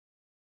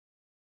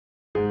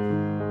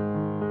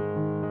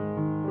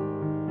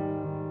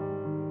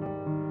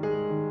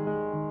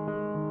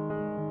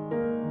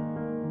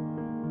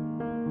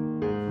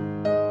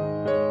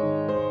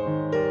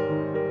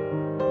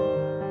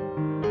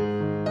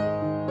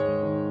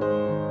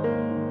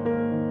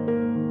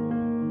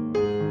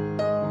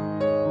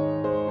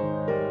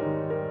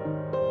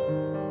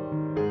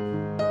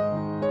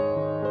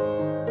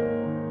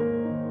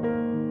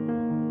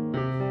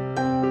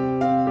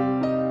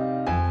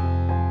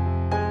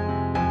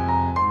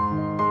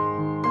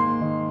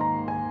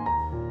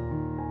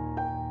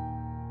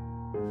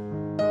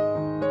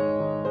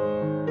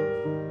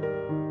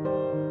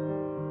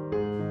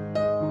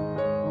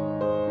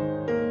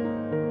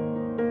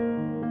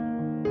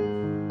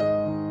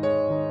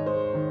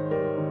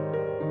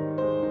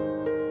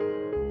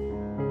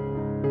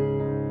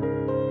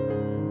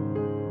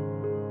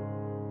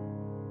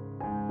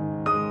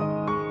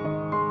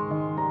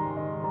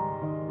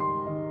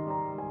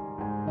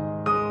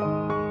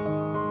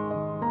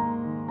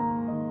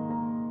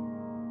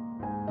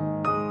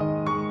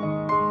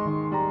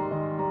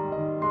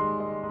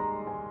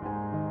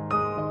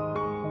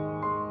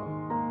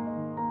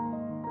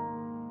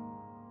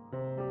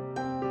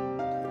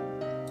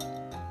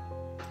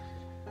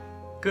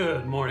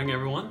Good morning,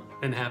 everyone,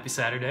 and happy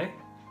Saturday.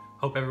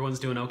 Hope everyone's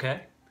doing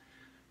okay.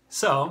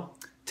 So,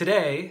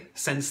 today,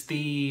 since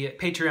the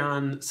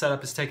Patreon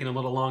setup is taking a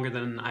little longer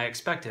than I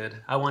expected,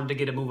 I wanted to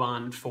get a move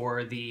on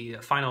for the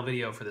final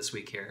video for this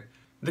week here.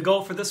 The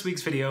goal for this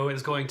week's video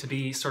is going to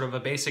be sort of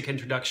a basic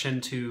introduction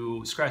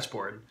to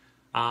Scratchboard.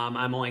 I'm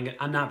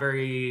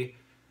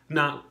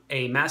not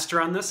a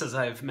master on this, as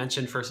I've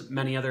mentioned for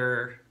many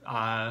other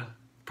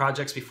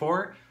projects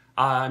before.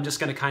 I'm just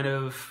going to kind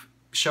of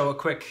show a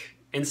quick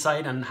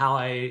insight on how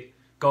I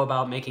go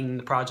about making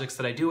the projects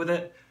that I do with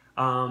it.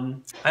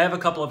 I have a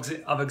couple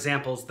of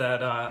examples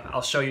that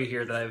I'll show you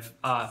here that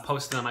I've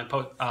posted on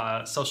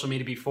my social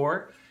media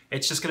before.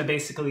 It's just going to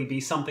basically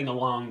be something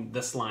along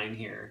this line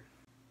here.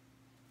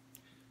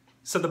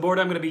 So the board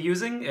I'm going to be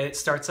using, it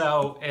starts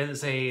out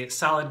as a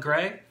solid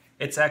gray.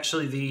 It's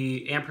actually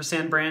the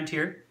ampersand brand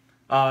here.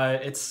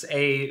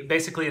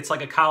 Basically it's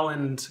like a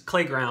cowland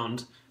clay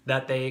ground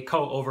that they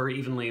coat over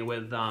evenly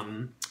with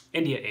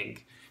India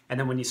ink. And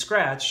then when you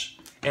scratch,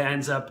 it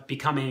ends up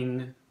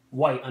becoming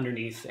white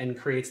underneath and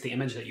creates the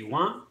image that you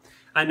want.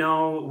 I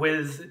know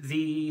with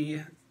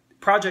the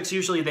projects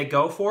usually they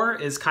go for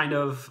is kind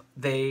of,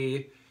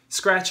 they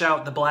scratch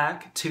out the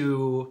black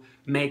to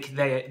make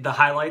the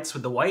highlights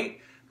with the white,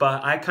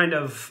 but I kind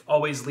of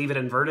always leave it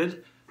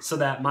inverted so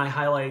that my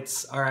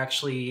highlights are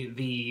actually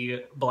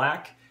the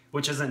black,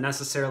 which isn't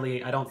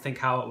necessarily, I don't think,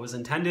 how it was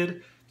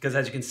intended, because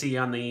as you can see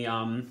on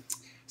the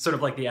sort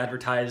of like the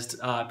advertised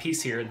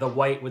piece here, the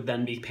white would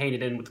then be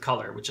painted in with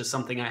color, which is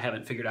something I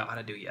haven't figured out how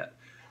to do yet.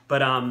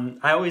 But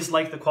I always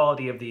like the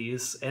quality of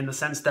these in the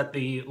sense that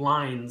the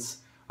lines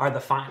are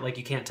the fine, like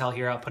you can't tell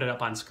here, I'll put it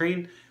up on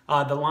screen.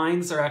 The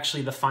lines are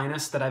actually the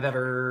finest that I've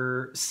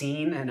ever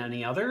seen in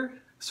any other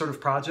sort of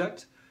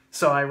project.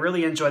 So I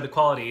really enjoy the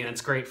quality, and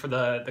it's great for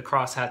the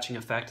cross-hatching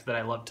effect that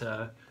I love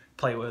to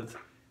play with.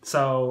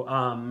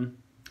 So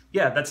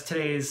yeah, that's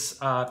today's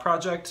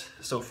project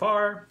so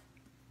far.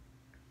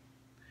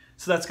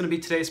 So that's going to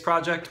be today's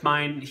project.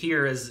 Mine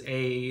here is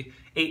a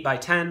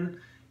 8x10,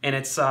 and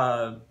it's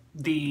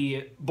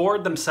the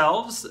board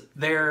themselves,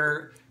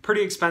 they're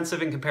pretty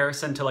expensive in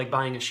comparison to like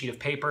buying a sheet of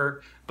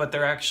paper, but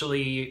they're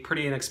actually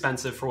pretty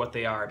inexpensive for what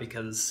they are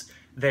because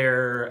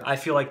I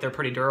feel like they're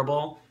pretty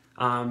durable.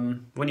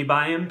 When you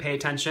buy them, pay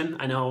attention.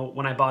 I know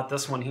when I bought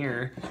this one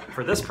here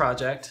for this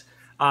project,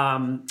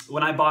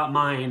 when I bought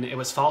mine, it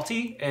was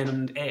faulty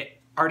and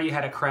it already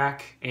had a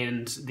crack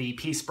and the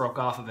piece broke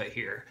off of it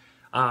here.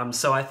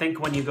 So I think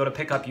when you go to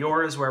pick up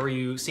yours, wherever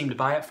you seem to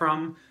buy it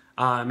from,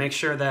 make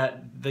sure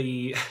that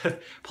the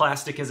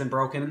plastic isn't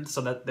broken so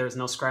that there's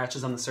no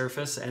scratches on the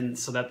surface and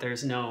so that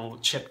there's no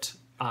chipped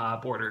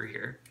border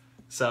here.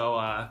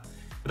 So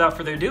without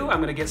further ado, I'm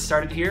going to get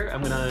started here.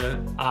 I'm going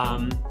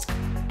to,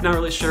 not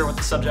really sure what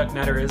the subject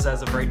matter is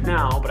as of right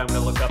now, but I'm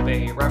going to look up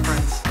a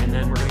reference and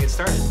then we're going to get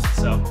started.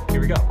 So here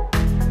we go.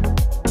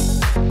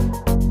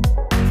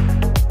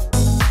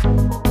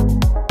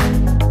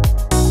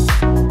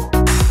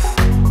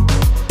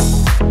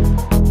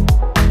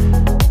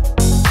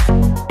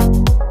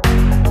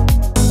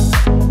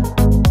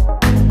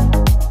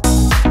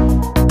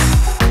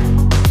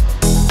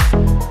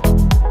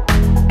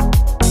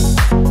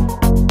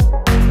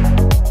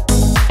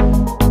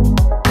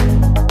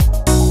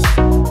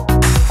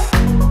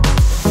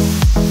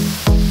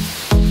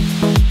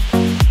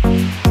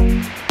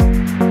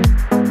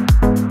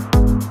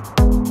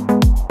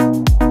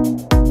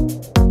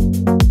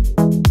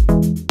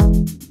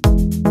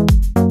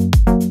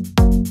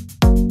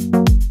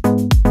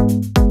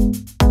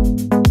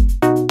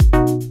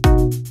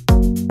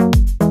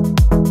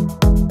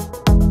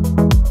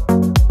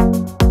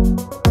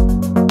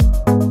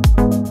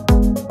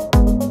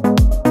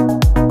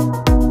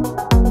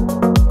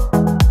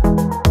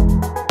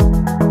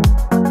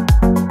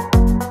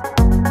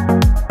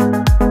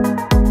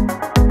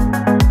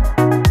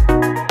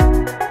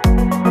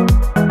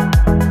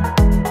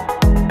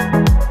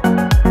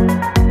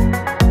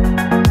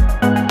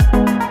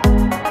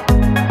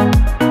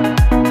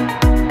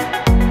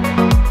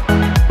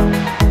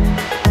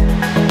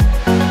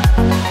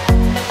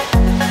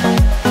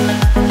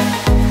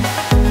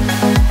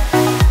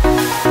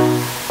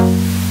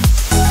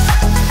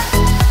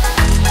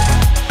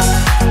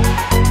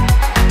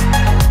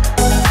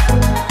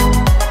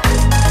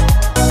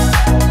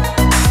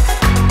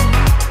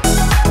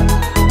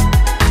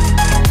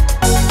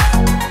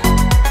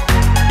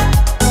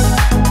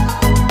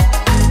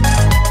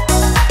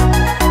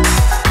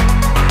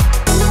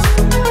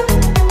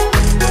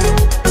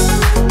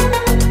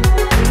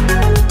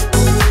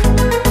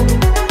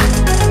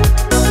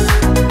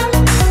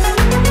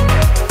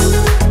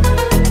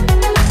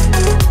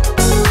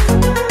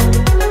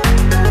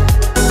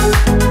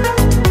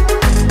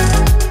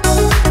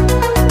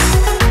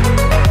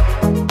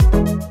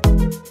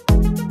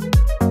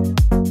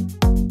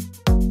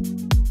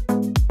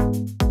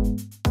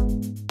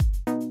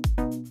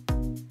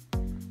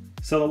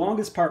 So the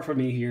longest part for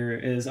me here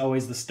is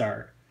always the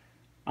start.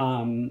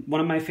 One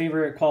of my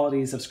favorite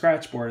qualities of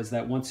Scratchboard is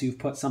that once you've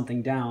put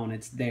something down,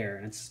 it's there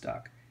and it's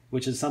stuck.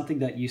 which is something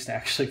that used to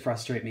actually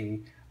frustrate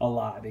me a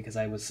lot because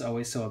I was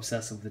always so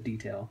obsessive with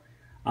detail.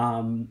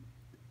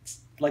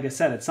 Like I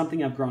said, it's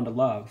something I've grown to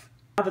love.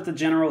 Now that the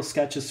general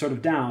sketch is sort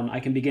of down, I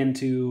can begin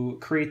to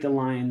create the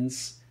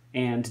lines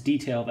and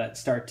detail that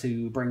start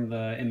to bring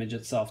the image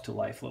itself to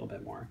life a little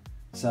bit more.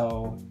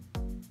 So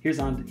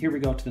here we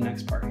go to the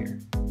next part here.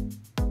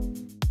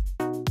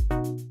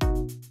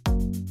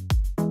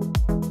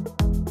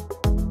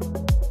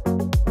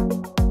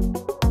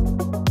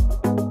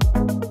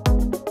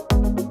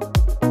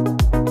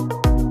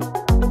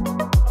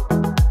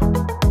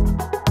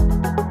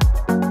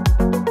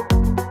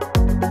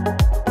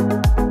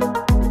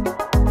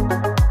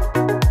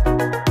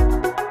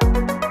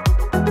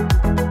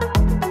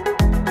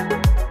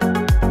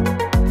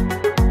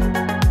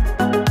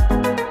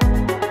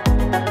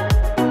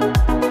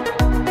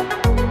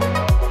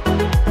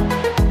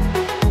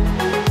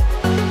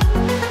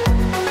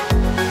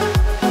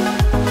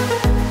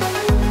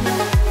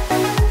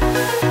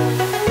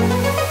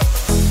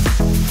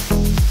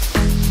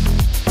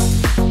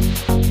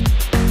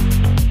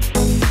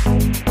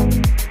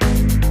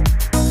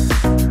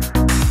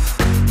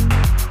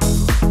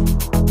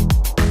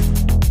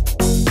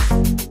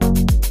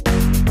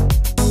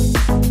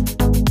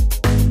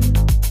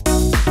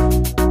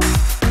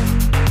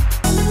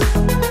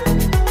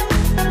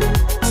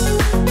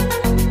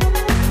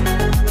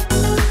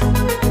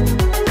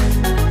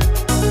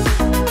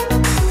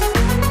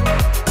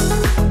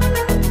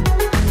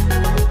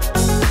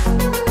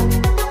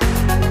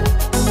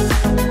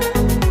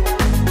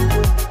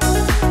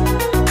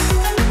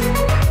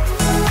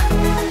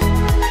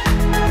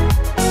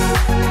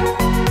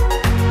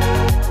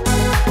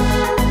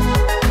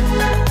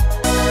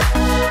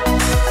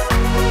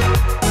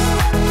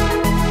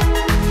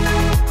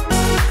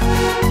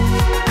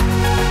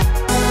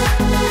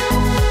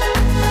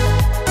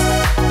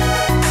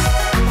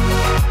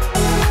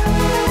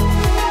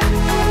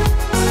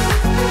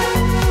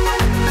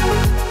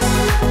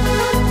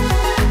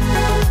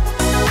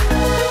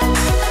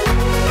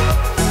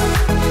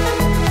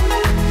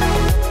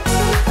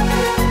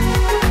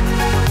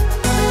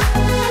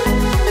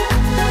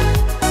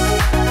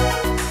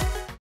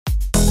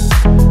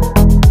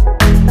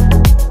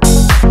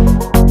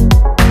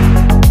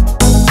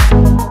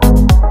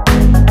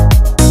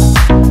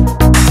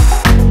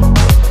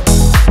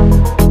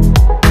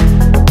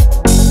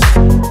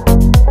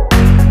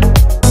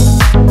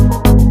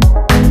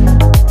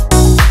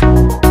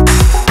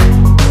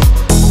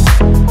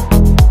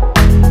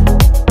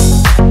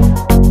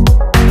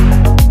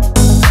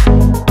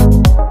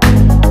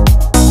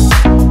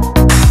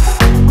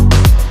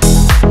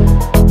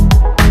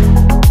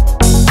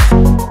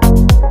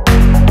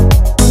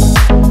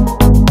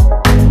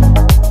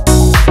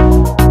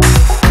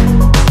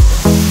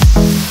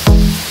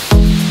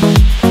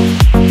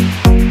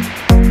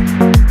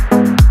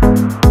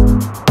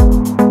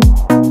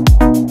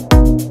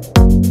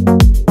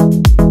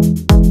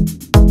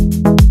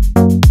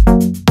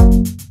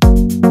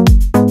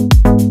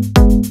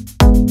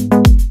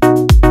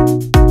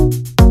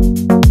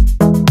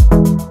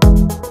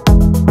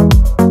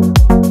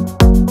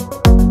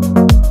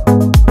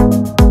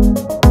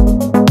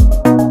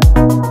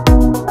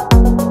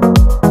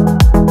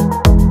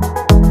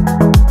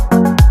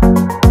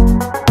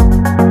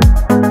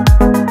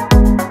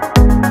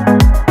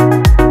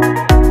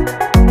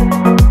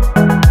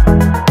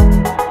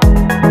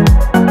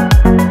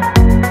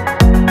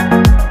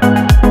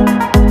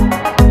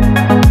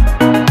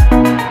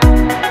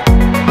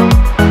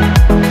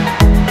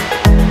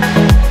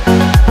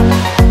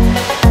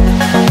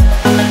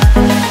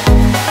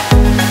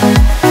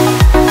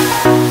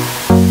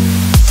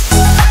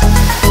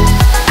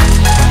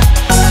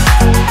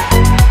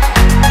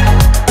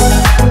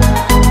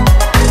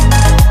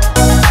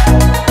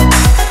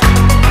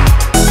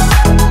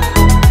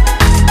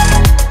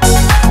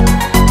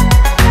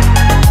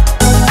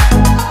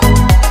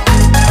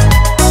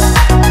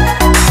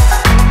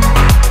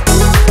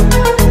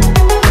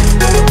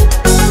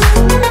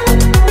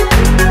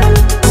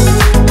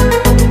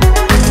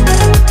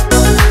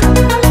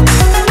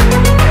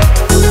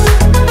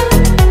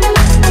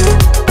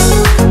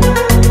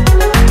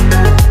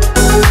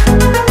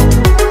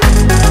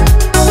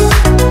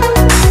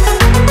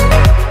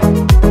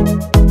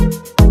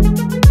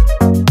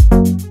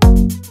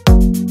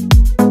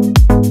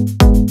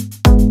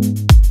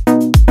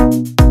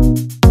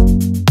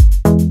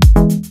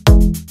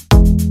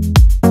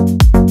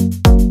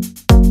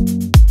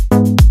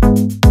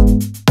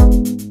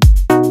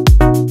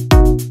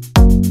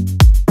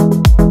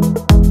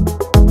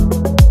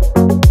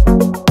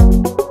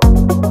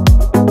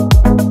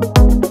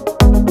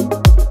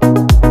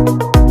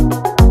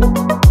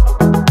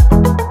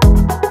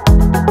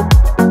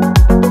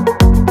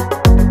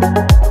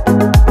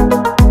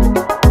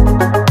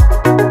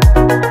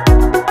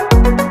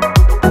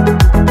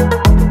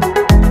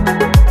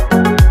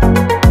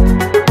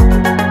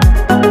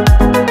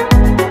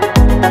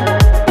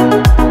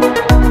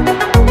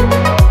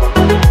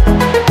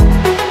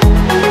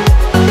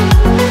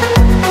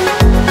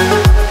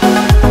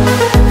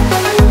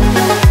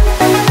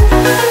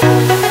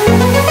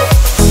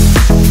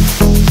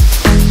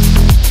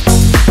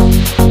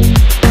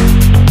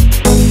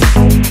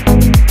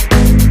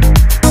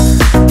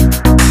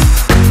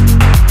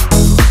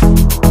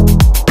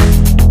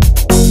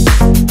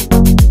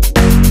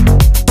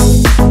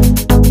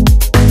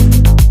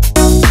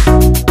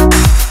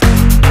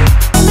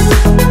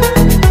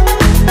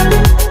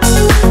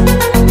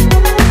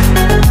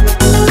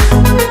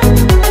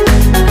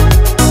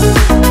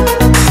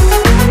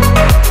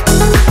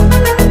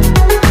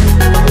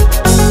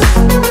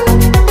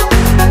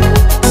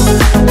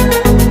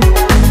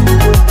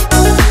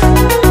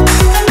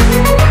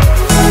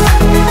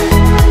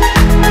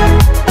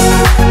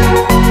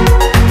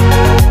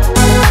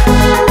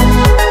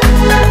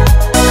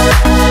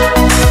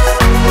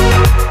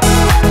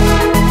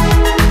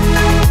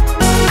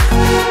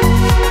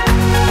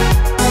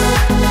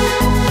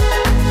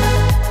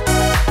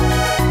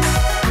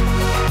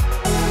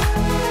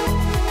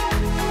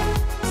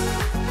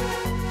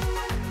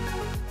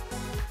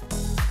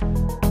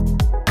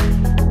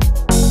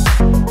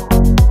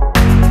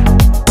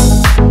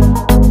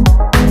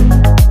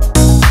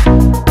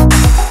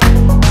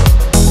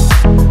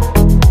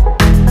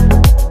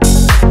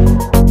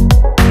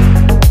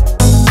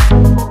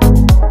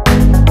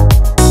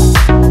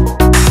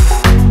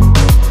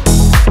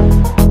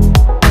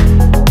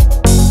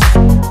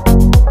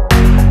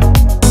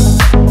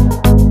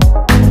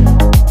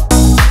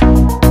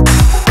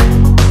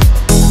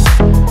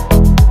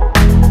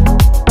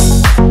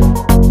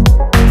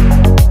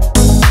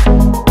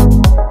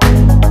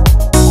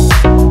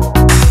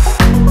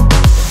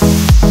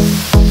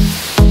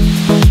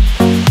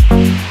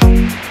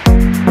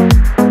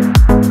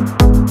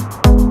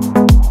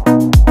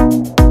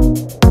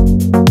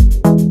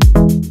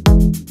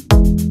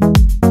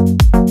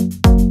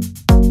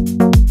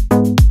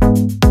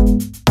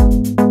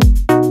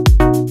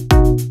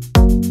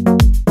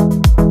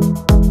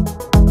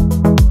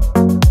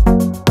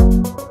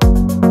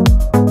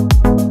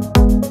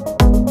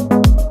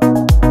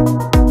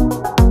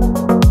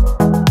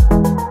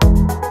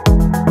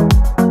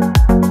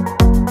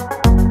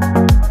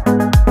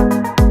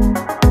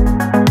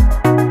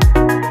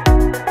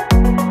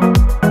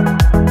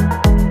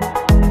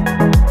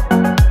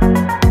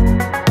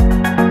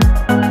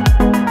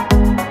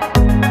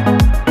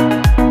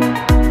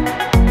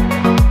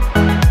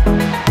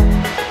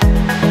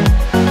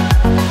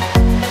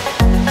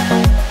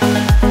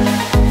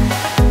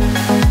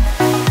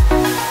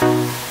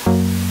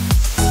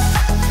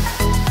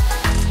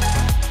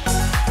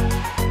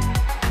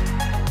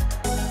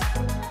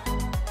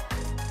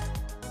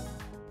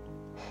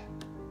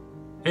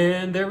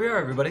 And there we are,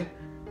 everybody.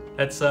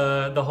 That's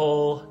the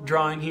whole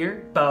drawing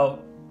here.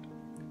 About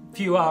a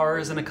few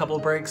hours and a couple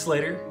of breaks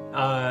later,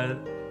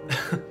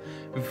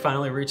 we've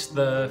finally reached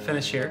the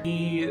finish here.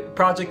 The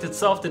project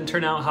itself didn't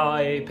turn out how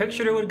I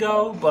pictured it would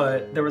go,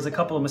 but there was a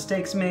couple of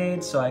mistakes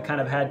made, so I kind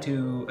of had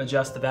to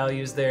adjust the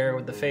values there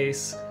with the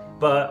face.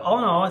 But all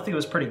in all, I think it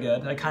was pretty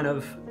good. I kind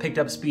of picked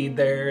up speed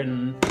there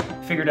and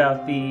figured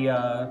out the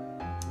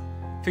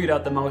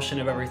motion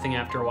of everything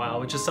after a while,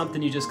 which is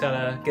something you just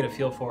gotta get a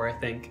feel for, I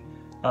think.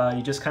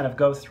 You just kind of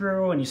go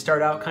through and you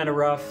start out kind of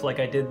rough like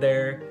I did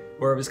there,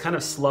 where it was kind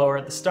of slower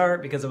at the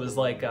start because it was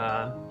like,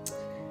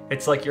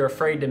 it's like you're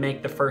afraid to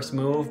make the first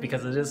move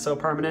because it is so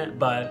permanent,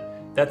 but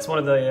that's one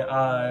of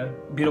the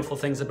beautiful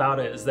things about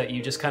it, is that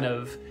you just kind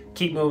of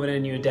keep moving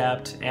and you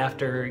adapt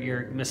after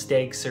your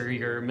mistakes or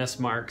your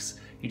mismarks.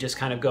 You just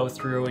kind of go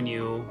through and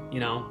you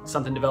know,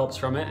 something develops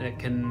from it, and it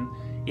can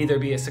either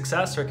be a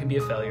success or it can be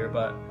a failure,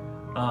 but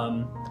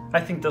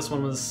I think this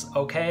one was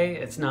okay.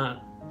 It's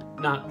not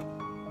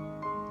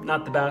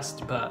the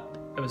best, but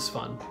it was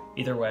fun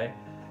either way.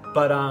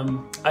 But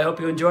I hope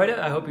you enjoyed it.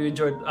 I hope you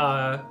enjoyed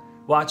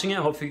watching it.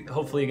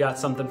 Hopefully you got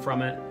something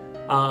from it.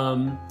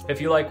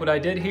 If you like what I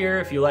did here,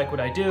 if you like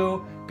what I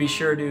do, be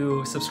sure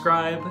to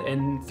subscribe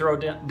and throw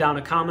down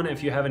a comment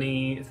if you have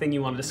anything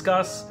you want to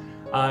discuss.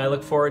 I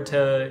look forward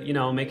to, you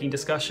know, making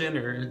discussion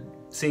or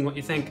seeing what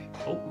you think.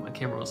 Oh, my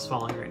camera was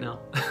falling right now.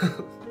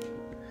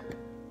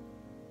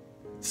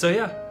 So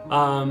yeah,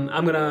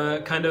 I'm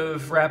gonna kind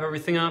of wrap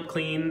everything up,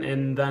 clean,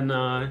 and then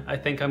I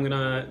think I'm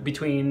gonna,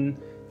 between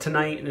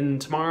tonight and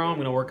tomorrow, I'm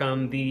gonna work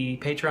on the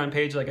Patreon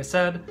page, like I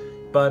said.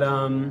 But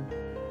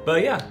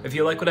yeah, if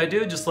you like what I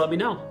do, just let me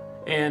know.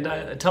 And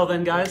until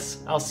then,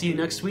 guys, I'll see you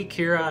next week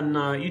here on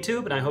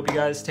YouTube, and I hope you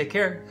guys take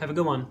care. Have a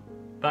good one.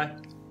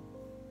 Bye.